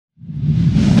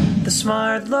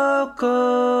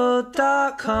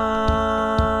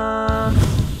TheSmartLocal.com.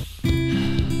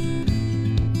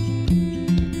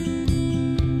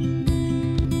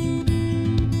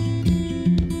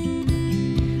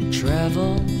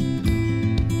 Travel,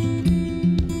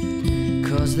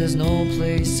 'cause there's no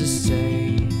place to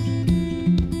stay.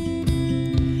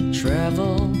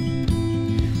 Travel,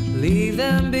 leave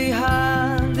them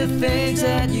behind. The things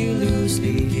that you lose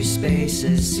leave you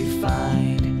spaces to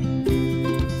find.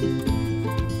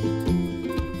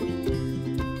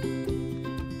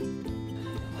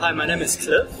 Hi, my name is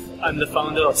Cliff. I'm the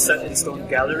founder of Set in Stone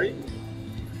Gallery.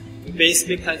 We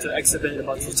basically plan to exhibit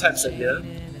about 2 times a year,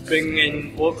 bringing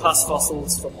in world-class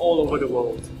fossils from all over the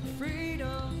world.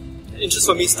 The interest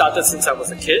for me started since I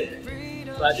was a kid,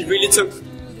 but I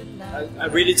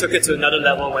really took it to another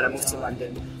level when I moved to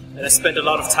London. And I spent a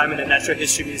lot of time in the Natural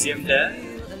History Museum there,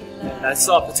 and I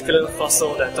saw a particular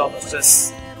fossil that I thought was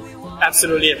just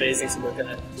absolutely amazing to look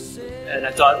at. And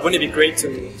I thought, wouldn't it be great to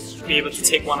be able to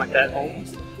take one like that home?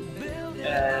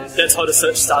 And that's how the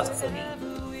search started for me.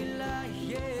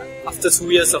 After 2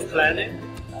 years of planning,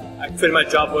 I quit my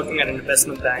job working at an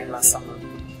investment bank last summer.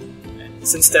 And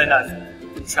since then, I've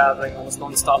been traveling almost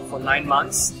non-stop for 9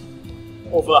 months,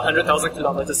 over 100,000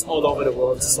 kilometers all over the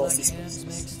world to source these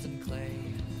pieces.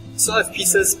 So I have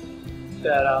pieces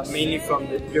that are mainly from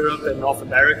Europe and North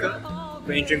America,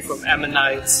 ranging from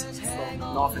ammonites from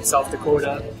North and South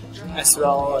Dakota, as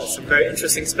well as some very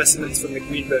interesting specimens from the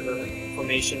Green River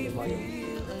Formation in Wyoming.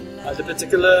 The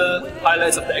particular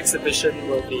highlights of the exhibition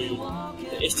will be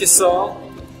the ichthyosaur,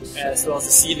 as well as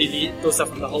the sea lily. Those are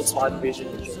from the whole Holtzman region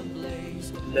in Germany.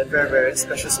 They're very, very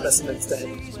special specimens that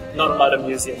not a lot of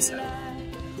museums have.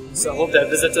 So I hope that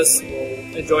visitors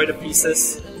will enjoy the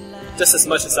pieces just as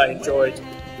much as I enjoyed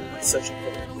searching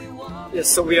for them. Yes,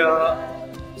 so we are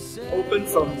open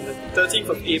from the 13th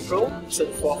of April to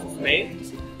the 4th of May.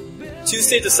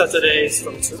 Tuesday to Saturday is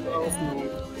from 12 noon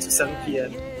to 7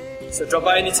 p.m. So drop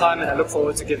by anytime, and I look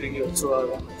forward to giving you a tour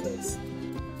around the place.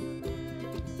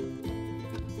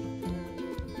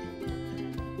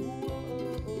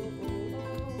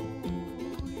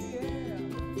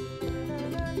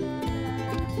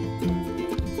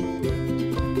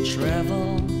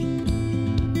 Travel,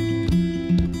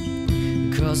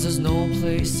 'cause there's no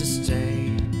place to stay.